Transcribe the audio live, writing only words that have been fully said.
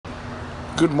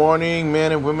Good morning,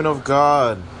 men and women of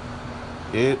God.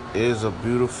 It is a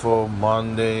beautiful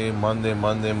Monday. I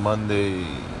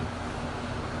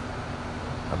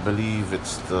believe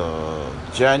it's the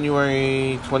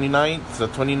January 29th.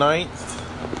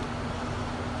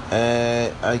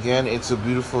 And again, it's a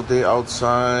beautiful day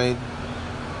outside.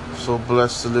 So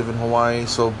blessed to live in Hawaii.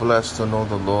 So blessed to know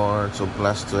the Lord. So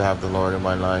blessed to have the Lord in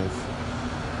my life.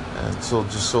 And so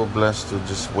blessed to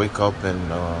just wake up and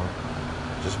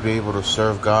just be able to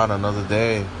serve God another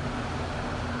day.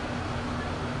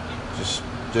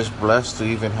 Just blessed to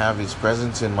even have His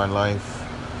presence in my life.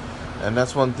 And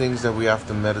that's one thing that we have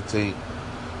to meditate.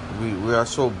 We are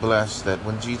so blessed that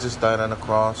when Jesus died on the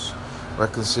cross,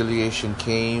 reconciliation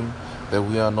came, that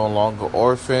we are no longer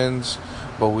orphans,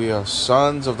 but we are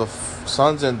sons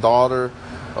and daughter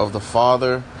of the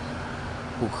Father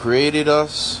who created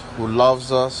us, who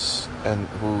loves us, and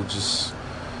who just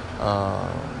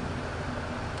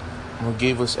who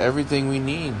gave us everything we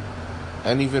need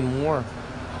and even more,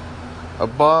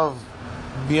 above,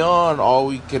 beyond all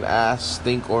we can ask,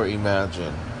 think, or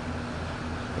imagine.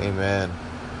 Amen.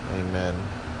 I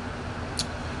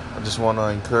just want to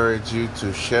encourage you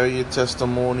to share your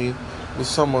testimony with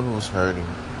someone who's hurting.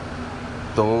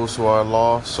 Those who are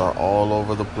lost are all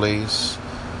over the place.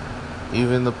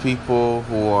 Even the people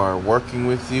who are working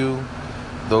with you,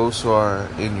 those who are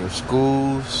in your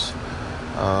schools,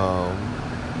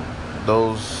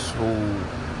 those who,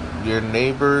 your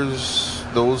neighbors,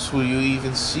 those who you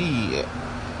even see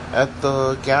at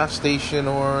the gas station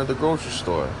or the grocery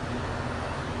store.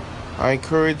 I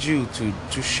encourage you to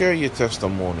share your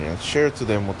testimony and share to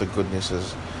them what the goodness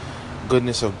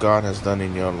of God has done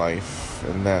in your life,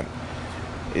 and that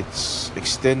it's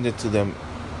extended to them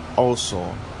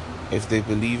also if they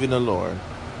believe in the Lord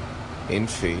in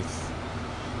faith.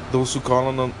 Those who call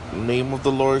on the name of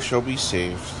the Lord shall be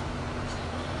saved.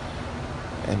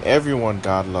 And everyone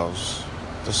God loves,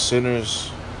 the sinners,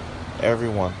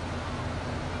 everyone,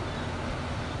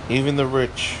 even the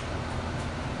rich,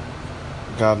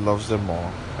 God loves them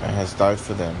all and has died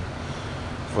for them.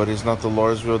 For it is not the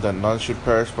Lord's will that none should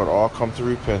perish, but all come to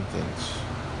repentance.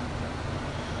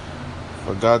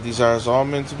 For God desires all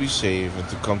men to be saved and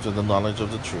to come to the knowledge of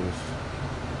the truth.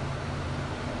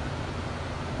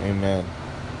 Amen.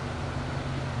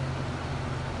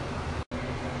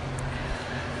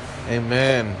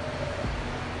 Amen.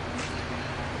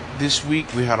 This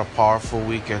week we had a powerful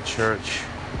week at church.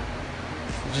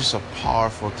 Just a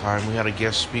powerful time. We had a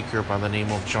guest speaker by the name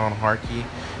of John Harkey.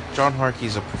 John Harkey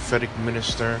is a prophetic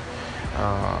minister.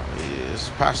 It's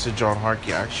Pastor John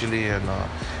Harkey actually,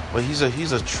 but he's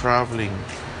a traveling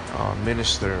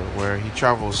minister where he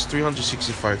travels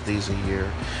 365 days a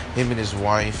year. Him and his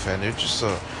wife, and they're just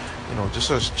a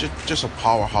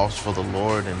powerhouse for the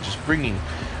Lord, and just bringing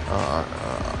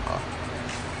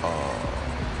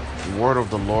word of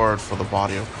the Lord for the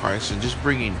body of Christ, and just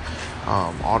bringing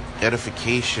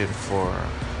edification for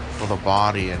the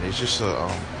body. And it's just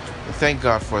thank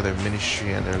God for their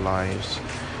ministry and their lives.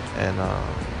 And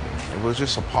it was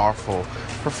just a powerful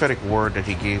prophetic word that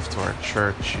he gave to our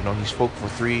church. He spoke for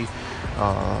three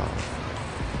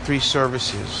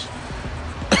services,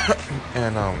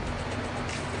 and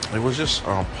it was just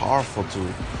powerful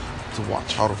to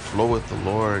watch how to flow with the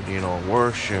Lord.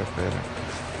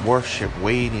 Worship,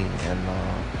 waiting, and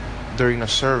during the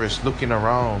service, looking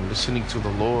around, listening to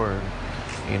the Lord.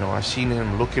 I seen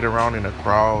him looking around in a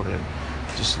crowd and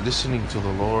just listening to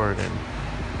the Lord,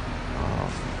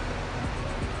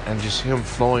 and just him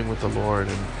flowing with the Lord,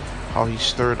 and how he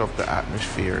stirred up the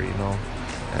atmosphere,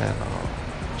 and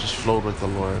just flowed with the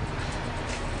Lord.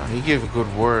 He gave a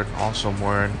good word, awesome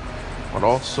word. But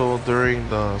also during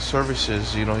the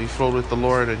services, he flowed with the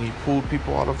Lord, and he pulled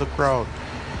people out of the crowd.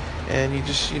 And he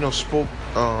just, spoke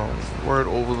word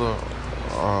over the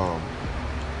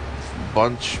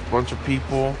bunch of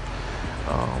people,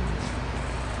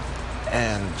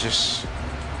 and just,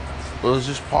 it was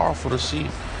just powerful to see.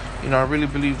 I really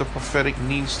believe the prophetic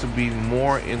needs to be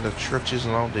more in the churches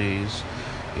nowadays.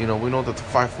 We know that the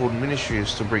fivefold ministry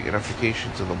is to bring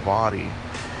edification to the body,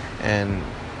 and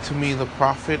to me, the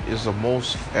prophet is the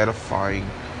most edifying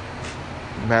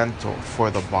mantle for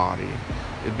the body.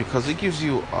 Because it gives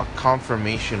you a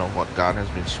confirmation of what God has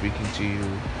been speaking to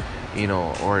you,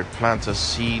 or it plants a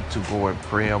seed to go and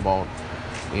pray about,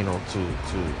 to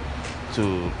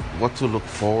what to look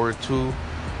forward to,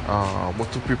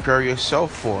 what to prepare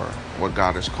yourself for, what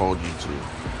God has called you to.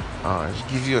 It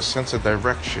gives you a sense of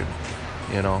direction,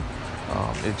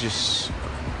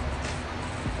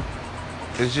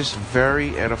 it's just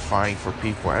very edifying for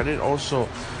people. And it also,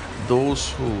 those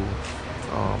who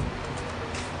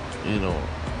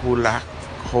lack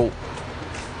hope,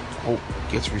 hope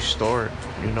gets restored,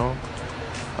 you know.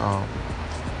 Um,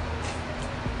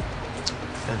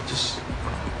 and just,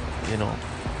 you know,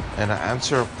 and an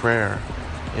answer of prayer,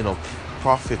 you know,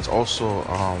 prophets also,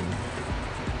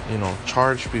 you know,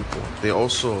 charge people. They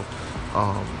also,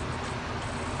 um,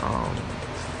 um,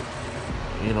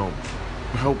 you know,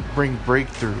 help bring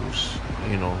breakthroughs,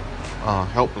 you know,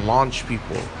 help launch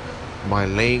people by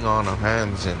laying on of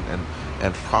hands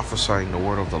and prophesying the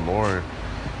word of the Lord.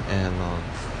 And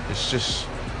it's just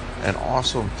an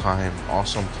awesome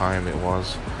time it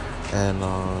was. And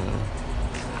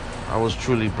I was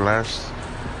truly blessed.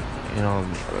 You know,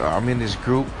 I'm in this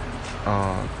group,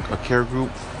 a care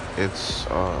group. It's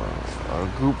a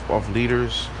group of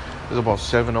leaders. There's about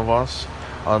 7 of us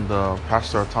on the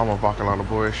Pastor Atama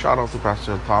Bakalalabore. Shout out to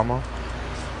Pastor Atama.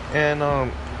 And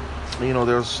you know,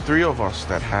 there's 3 of us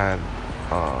that had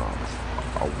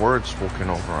a word spoken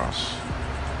over us,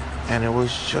 and it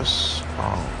was just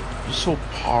so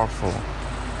powerful.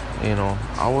 You know,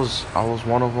 I was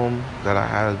one of them that I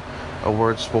had a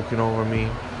word spoken over me,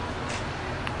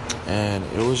 and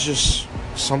it was just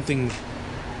something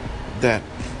that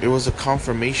it was a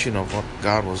confirmation of what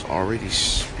God was already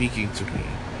speaking to me.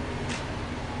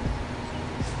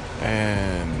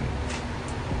 And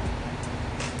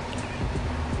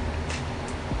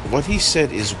what he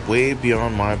said is way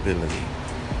beyond my ability.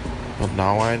 But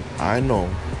now I know,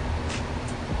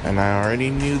 and I already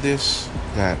knew this,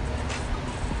 that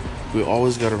we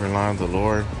always got to rely on the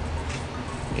Lord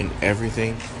in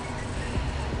everything.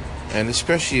 And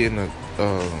especially in a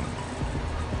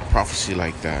prophecy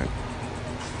like that,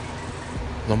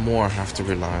 the more I have to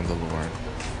rely on the Lord.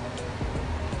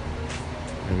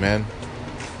 Amen.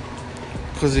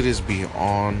 Because it is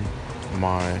beyond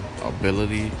my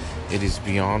ability. It is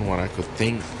beyond what I could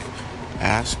think,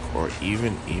 ask, or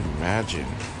even imagine.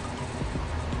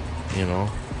 You know?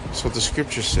 That's what the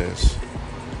scripture says.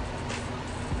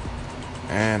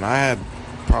 And I had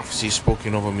prophecy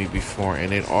spoken over me before,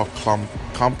 and it all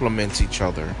complements each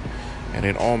other. And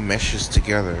it all meshes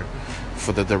together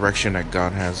for the direction that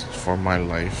God has for my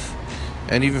life.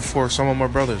 And even for some of my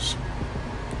brothers.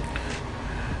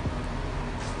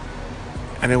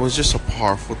 And it was just a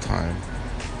powerful time.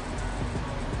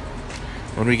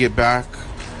 When we get back,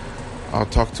 I'll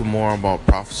talk to more about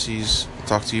prophecies. I'll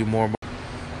talk to you more about...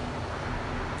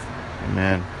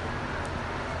 Amen.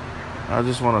 I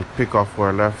just want to pick off where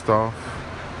I left off.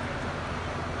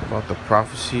 About the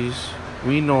prophecies.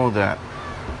 We know that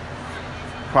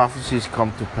prophecies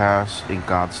come to pass in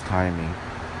God's timing.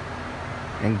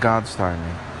 In God's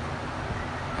timing.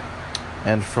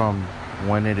 And from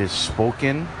when it is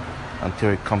spoken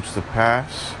until it comes to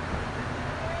pass,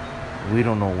 we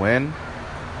don't know when,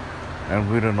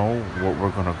 and we don't know what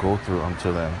we're going to go through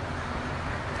until then.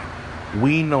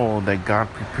 We know that God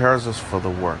prepares us for the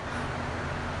work.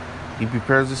 He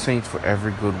prepares the saints for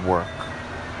every good work.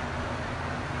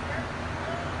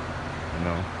 You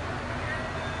know.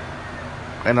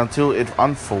 And until it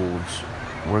unfolds,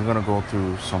 we're going to go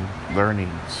through some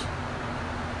learnings,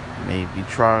 maybe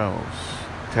trials,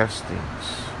 testings.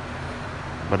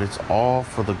 But it's all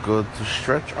for the good, to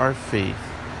stretch our faith,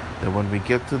 that when we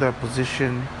get to that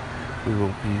position, we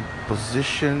will be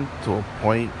positioned to a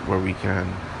point where we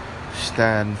can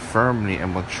stand firmly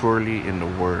and maturely in the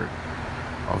word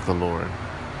of the Lord.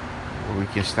 Where we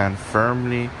can stand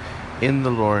firmly in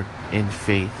the Lord in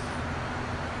faith.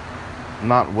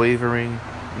 Not wavering,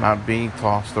 not being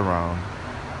tossed around.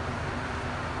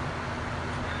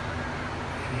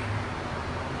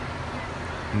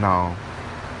 Now,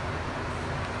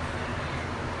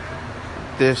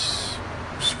 this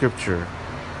scripture,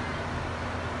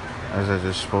 as I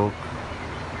just spoke,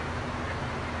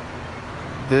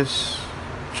 this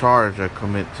charge I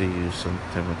commit to you, son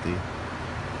Timothy,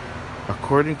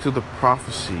 according to the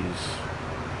prophecies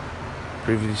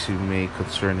previously made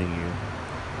concerning you.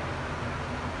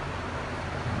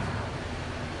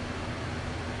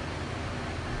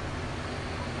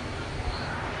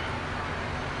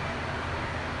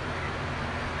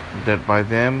 That by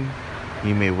them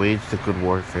you may wage the good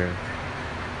warfare.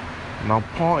 Now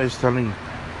Paul is telling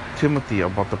Timothy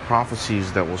about the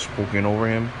prophecies that were spoken over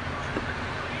him,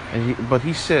 but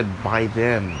he said, by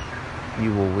them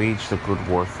you will wage the good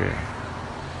warfare.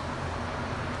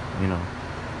 You know,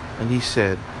 and he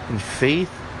said, in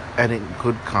faith and in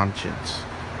good conscience.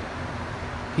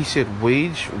 He said,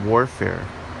 wage warfare,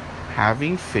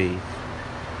 having faith,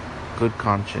 good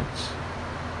conscience.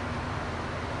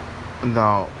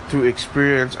 Now, through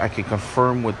experience, I can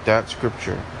confirm with that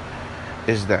scripture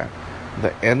is that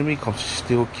the enemy comes to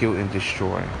steal, kill, and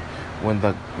destroy.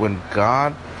 When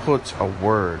God puts a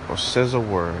word or says a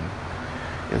word,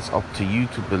 It's up to you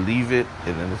to believe it,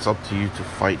 and then it's up to you to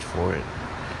fight for it.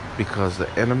 Because the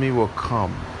enemy will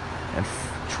come and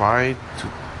try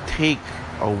to take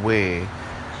away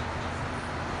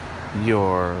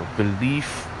your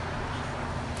belief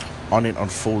on it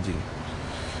unfolding.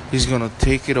 He's going to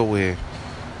take it away.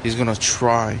 He's going to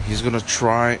try. He's going to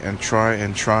try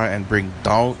and bring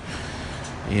doubt,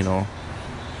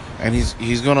 And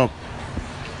he's going to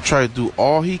try to do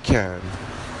all he can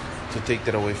to take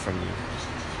that away from you.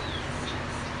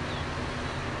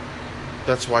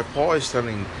 That's why Paul is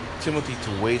telling Timothy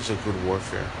to wage a good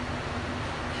warfare.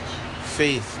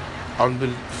 Faith,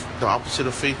 the opposite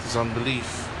of faith is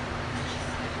unbelief.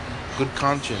 Good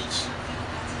conscience,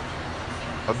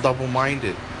 a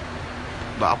double-minded.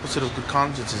 The opposite of good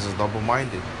conscience is a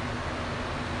double-minded.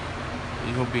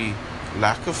 You're going to be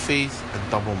lack of faith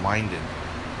and double-minded.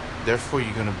 Therefore,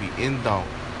 you're going to be in doubt.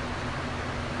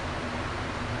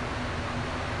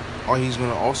 Or he's going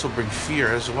to also bring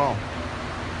fear as well.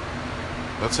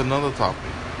 That's another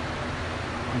topic.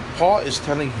 Paul is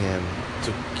telling him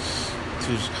to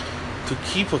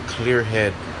keep a clear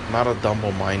head, not a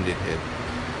double-minded head.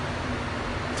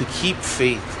 To keep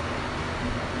faith.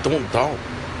 Don't doubt.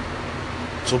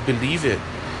 So believe it.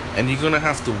 And you're going to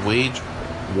have to wage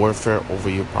warfare over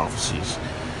your prophecies.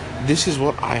 This is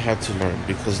what I had to learn,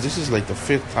 because this is like the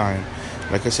fifth time,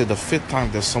 like I said, the fifth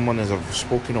time that someone has ever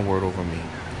spoken a word over me.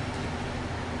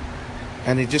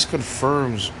 And it just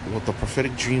confirms what the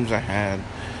prophetic dreams I had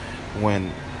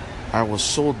when I was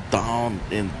so down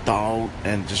in doubt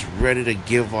and just ready to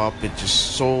give up, and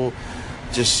just so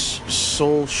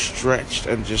stretched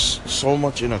and just so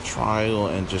much in a trial,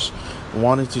 and just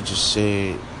wanted to just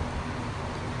say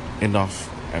enough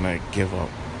and I give up.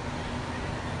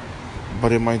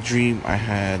 But in my dream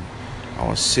I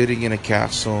was sitting in a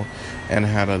castle and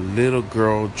had a little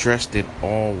girl dressed in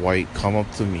all white come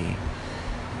up to me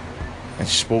and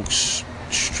spoke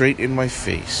straight in my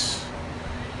face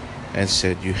and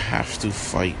said, "You have to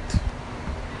fight.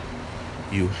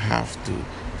 You have to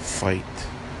fight."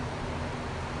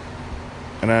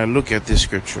 And I look at this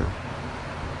scripture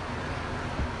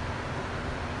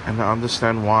and I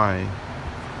understand why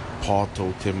Paul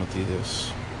told Timothy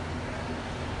this.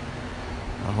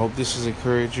 I hope this has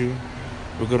encouraged you.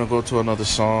 We're going to go to another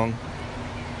song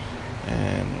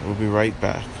and we'll be right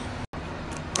back.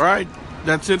 Alright,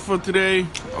 that's it for today.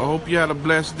 I hope you had a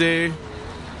blessed day.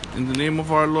 In the name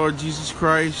of our Lord Jesus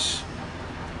Christ,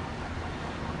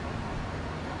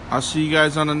 I'll see you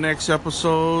guys on the next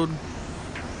episode.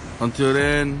 Until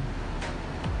then,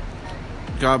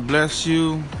 God bless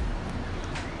you.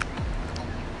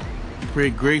 Pray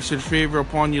grace and favor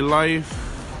upon your life.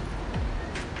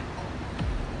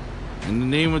 In the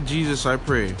name of Jesus, I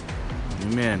pray.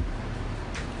 Amen.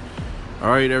 All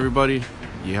right, everybody.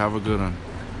 You have a good one.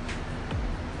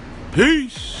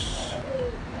 Peace.